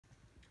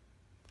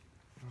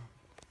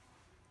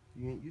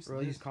You ain't used to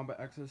Really this. use combat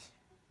axes?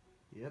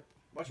 Yep.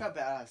 Watch how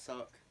bad I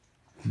suck.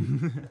 Yeah,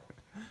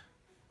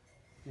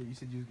 you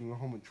said you was gonna go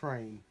home and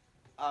train.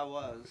 I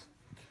was.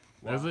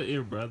 That's what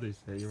your brother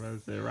said. Your brother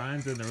said,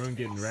 Ryan's in the room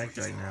getting wrecked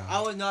right now.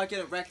 I would not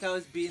get wrecked. I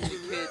was beating the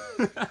kid.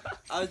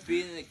 I was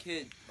beating the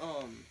kid,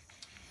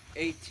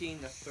 18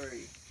 to 3. You are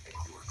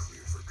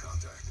clear for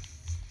contact.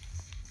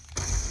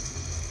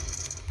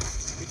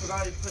 You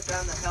forgot to put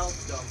down the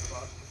health, dumb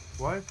fuck.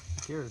 What?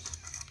 Who cares?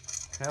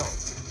 Hell.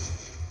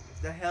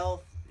 The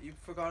health, you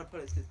forgot to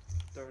put it to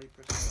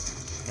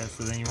 30%. Yeah,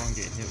 so then you won't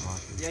get hit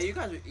markers. Yeah, you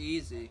guys are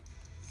easy.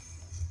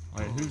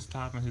 Wait, who's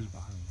top and who's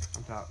bottom?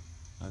 I'm top.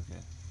 Okay.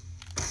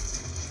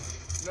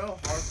 No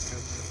hard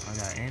scope. I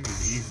got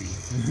Andy's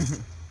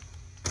easy.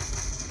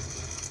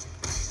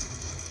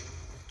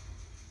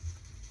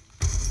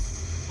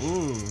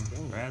 Ooh,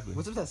 Bradlee.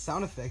 What's with that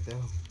sound effect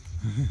though?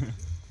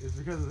 It's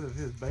because of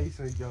his bass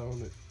and he got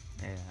on it.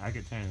 Yeah, I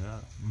could turn it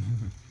up.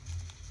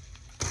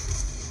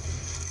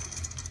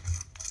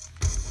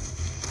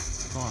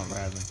 Come on,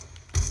 Bradlee.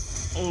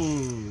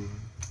 Ooh.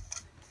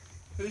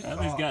 Who's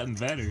Bradley's top? gotten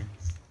better.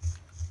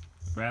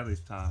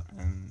 Bradley's top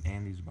and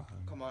Andy's bottom.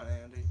 Come on,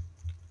 Andy.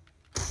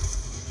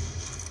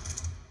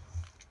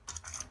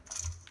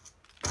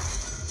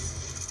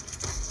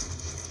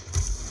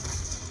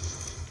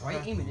 Why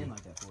are you aiming in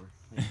like that for?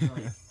 Like, you're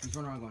like, he's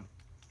running around going,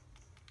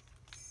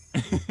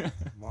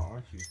 Why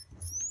aren't you?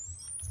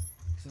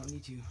 'cause I don't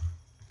need to.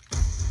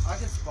 I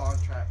can spawn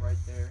trap right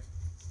there.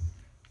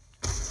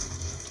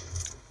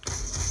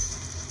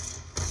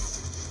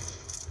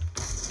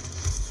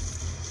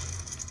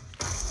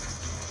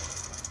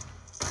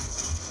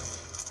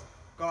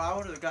 God, I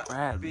would have got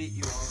Bradlee. beat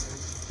you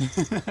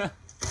already.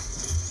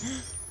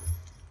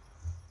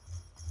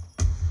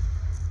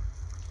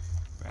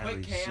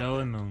 Bradley's camping.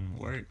 showing them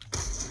work.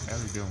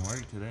 Bradley's doing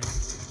work today.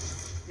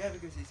 Yeah,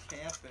 because he's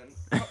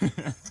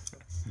camping.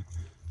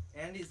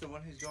 Andy's the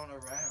one who's going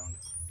around.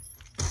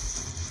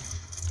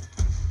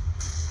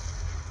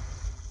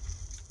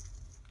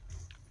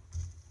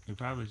 He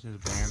probably should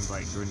have banned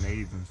like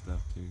grenades and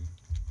stuff too.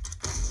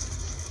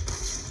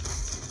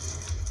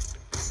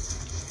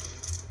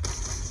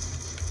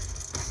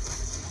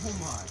 Oh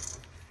my.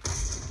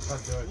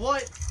 Let's do it.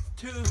 What?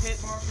 2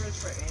 hit markers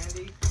for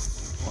Andy?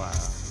 Wow.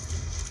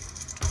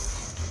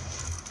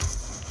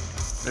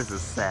 This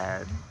is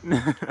sad.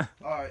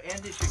 Alright,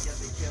 Andy should get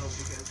the kill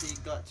because he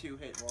got 2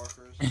 hit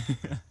markers.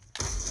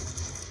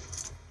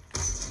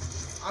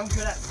 I'm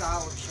good at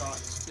silent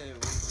shots too.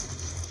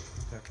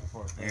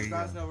 There You you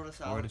guys go. know what a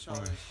silent shot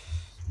Forward. is?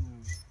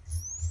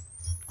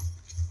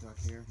 Do I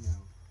care? No.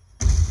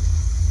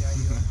 Yeah,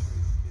 you actually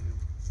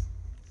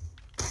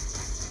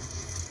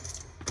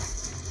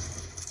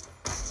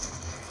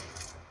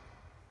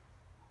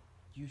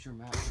Use your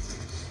map.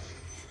 please.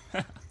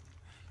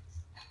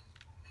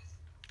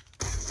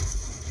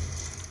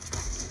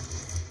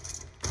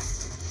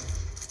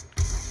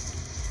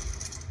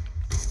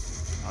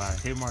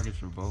 Hit markers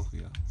for both of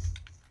y'all.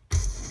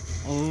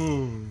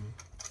 Oh.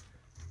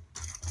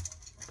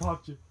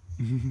 Popped you.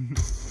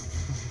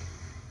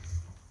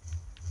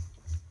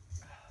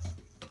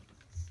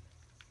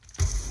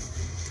 How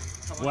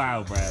much Wow,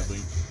 you wanna Bradley.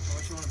 bet? How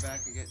much you want to back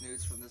and get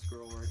nudes from this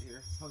girl right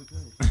here? Probably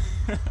good.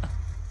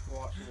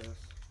 Watch this.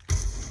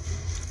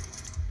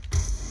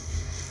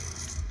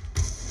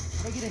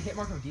 How do I get a hit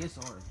marker of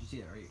DSR? Did you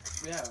see that right?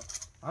 Yeah.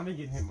 I've been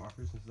getting hit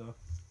markers and stuff.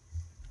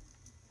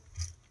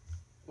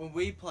 When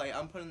we play,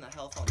 I'm putting the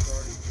health on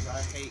 30 because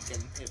I hate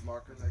getting hit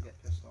markers. I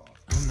get pissed off.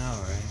 I know,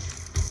 right?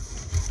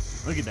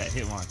 Look at that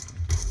hit marker.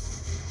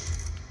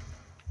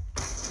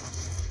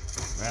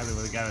 Bradley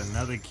would have got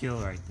another kill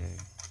right there.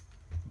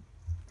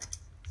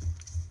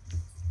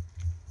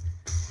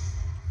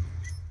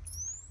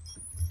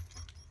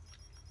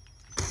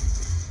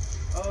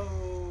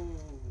 Oh.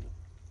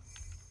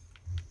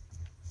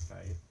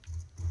 Right.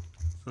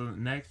 So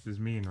next is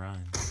me and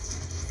Ryan.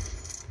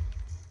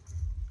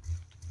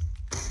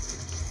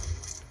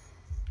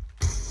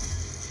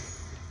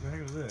 The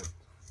heck is it?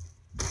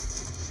 We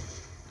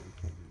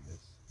can't do this.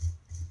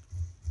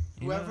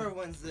 You know- Whoever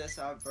wins this,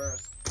 I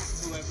burst.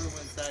 Whoever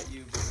wins that,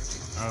 you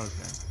burst. Oh,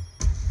 okay.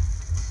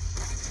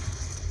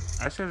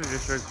 I should have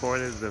just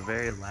recorded the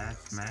very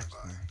last match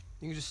then.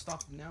 You can just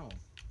stop now.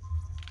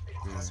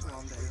 That's what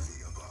I'm doing.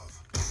 The above.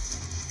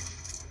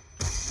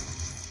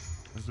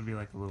 This would be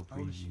like a little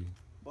preview.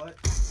 What?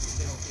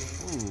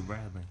 15. Ooh,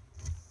 Bradley.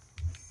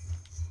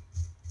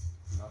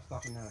 I'm not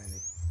stopping now, Andy.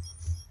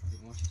 I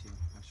didn't want you to.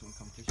 I just want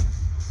competition.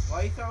 Why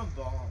are you throwing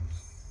bombs?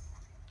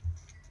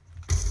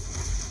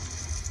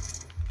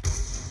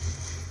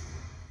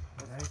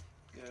 Okay.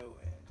 Go,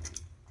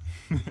 Andy.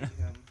 Beat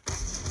him.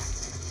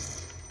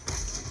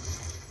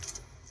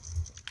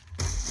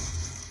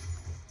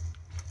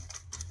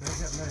 There's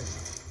that name.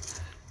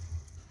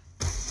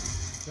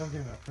 Don't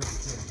give me a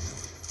freaking kid.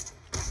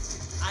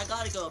 I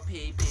gotta go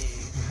pee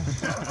pee.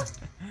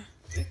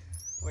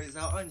 Wait, is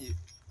that on you?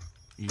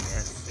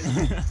 Yes.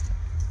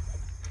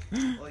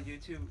 Well,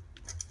 YouTube.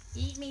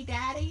 Eat me,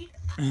 daddy.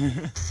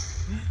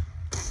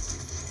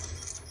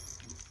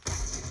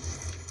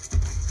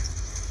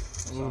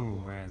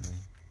 Ooh, Bradlee.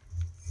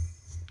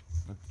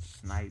 With the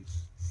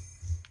snipes.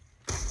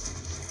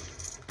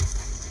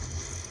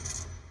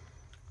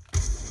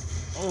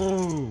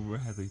 Oh,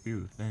 Bradlee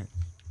through the fence.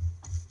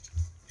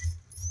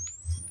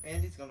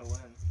 Andy's gonna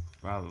win.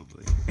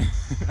 Probably.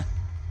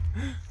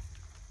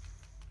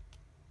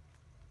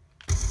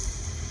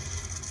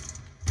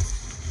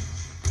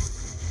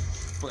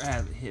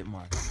 Bradlee hit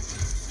mark.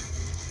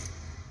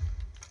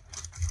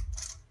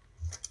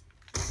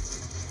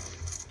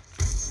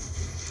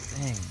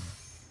 Dang.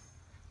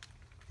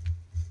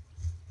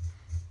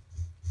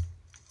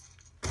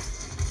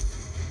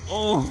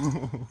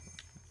 Oh!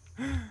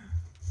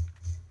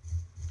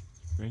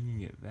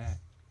 Bringing it back.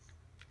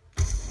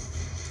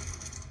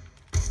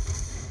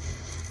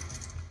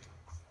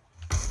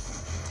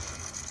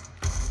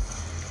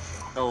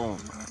 Oh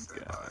my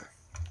god.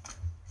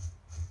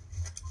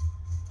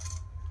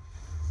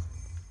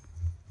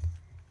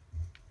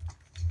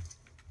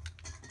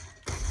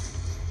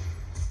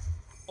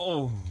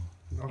 Oh,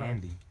 Okay.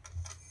 Andy.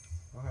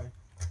 Okay.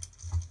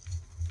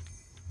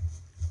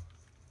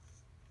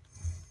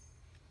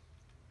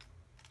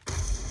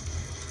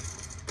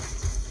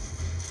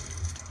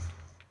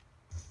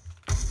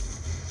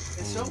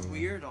 It's so Ooh.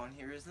 weird on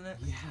here, isn't it?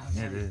 Yeah,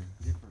 Yeah, it is.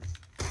 different.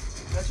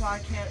 That's why I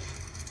can't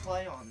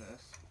play on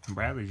this.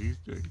 Bradley's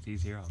used to it 'cause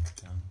he's here all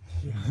the time.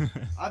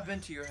 I've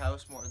been to your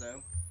house more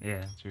though,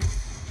 Yeah, true.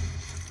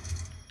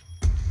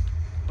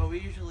 but we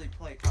usually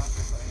play Clash.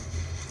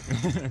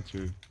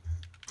 True.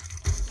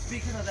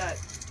 Speaking of that,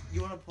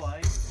 you wanna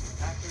play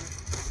after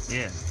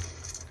Yeah.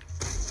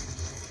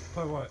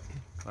 Play what?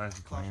 Clash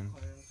of Clash Clans. of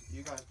Clans?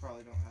 You guys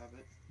probably don't have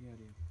it. Yeah,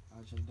 dude.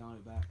 I just downloaded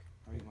it back.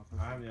 I get my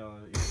I haven't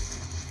yelled at you.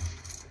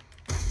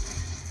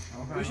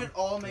 Okay. We should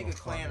all make a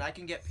Little clan. fucker. I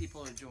can get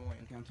people to join.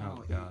 Okay, I'm Oh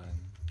telling you. god.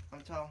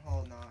 I'm Town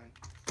Hall 9.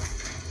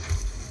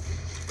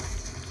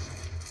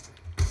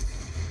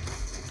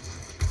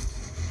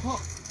 Oh,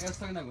 I got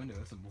stuck in that window.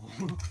 That's a bull.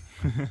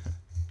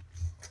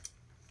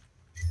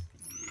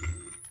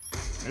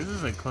 This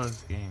is a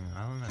close game.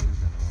 I don't know who's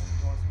gonna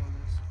win. Want some of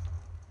this?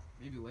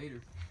 Maybe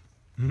later.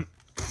 Who's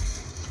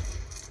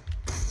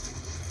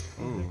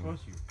Ooh.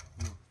 close to you?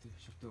 No,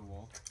 shift to the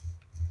wall.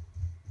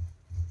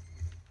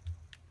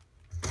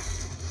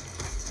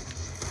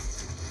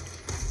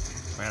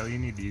 Well, you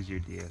need to use your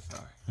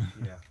DSR.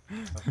 Yeah.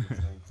 That's the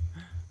thing.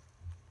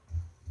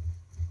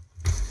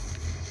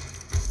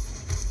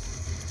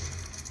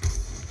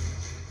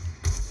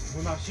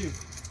 What about shoot?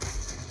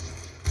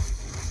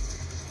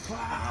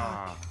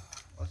 Ah.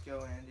 Let's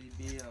go, Andy.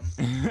 Beat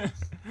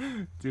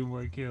him. 2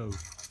 more kills.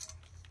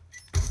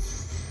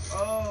 Oh!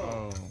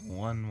 Oh,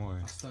 1 more.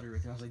 I stuttered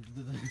right there. I was like,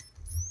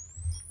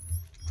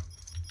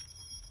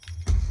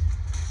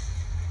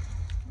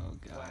 Oh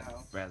god.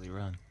 Wow. Bradley,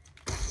 run.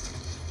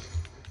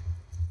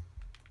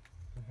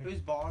 Who's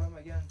bottom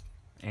again?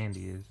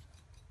 Andy is.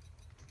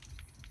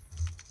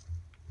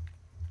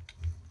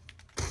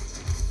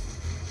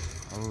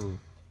 Oh.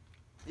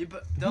 You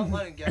don't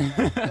let him get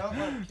that. Don't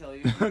let him kill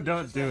you. Don't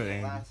Just do have it, the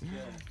Andy. last kill.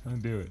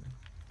 Don't do it.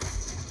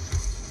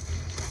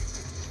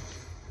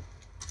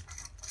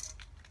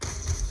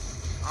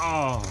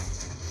 Oh.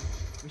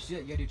 we should.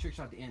 You gotta do a trick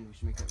shot at the end. We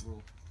should make that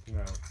rule.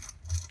 No.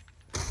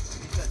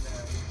 He said no.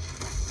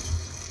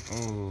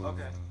 Oh.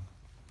 Okay.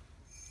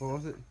 What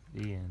was it?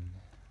 The end.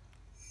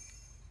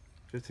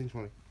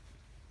 15-20.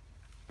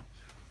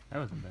 That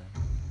wasn't bad.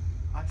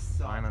 I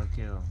suck. Final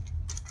kill.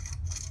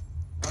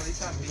 At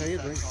least I'm Okay, beat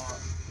that drink. talk.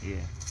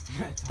 Yeah.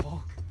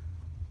 Talk.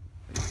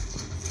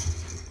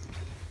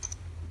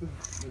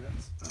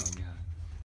 That's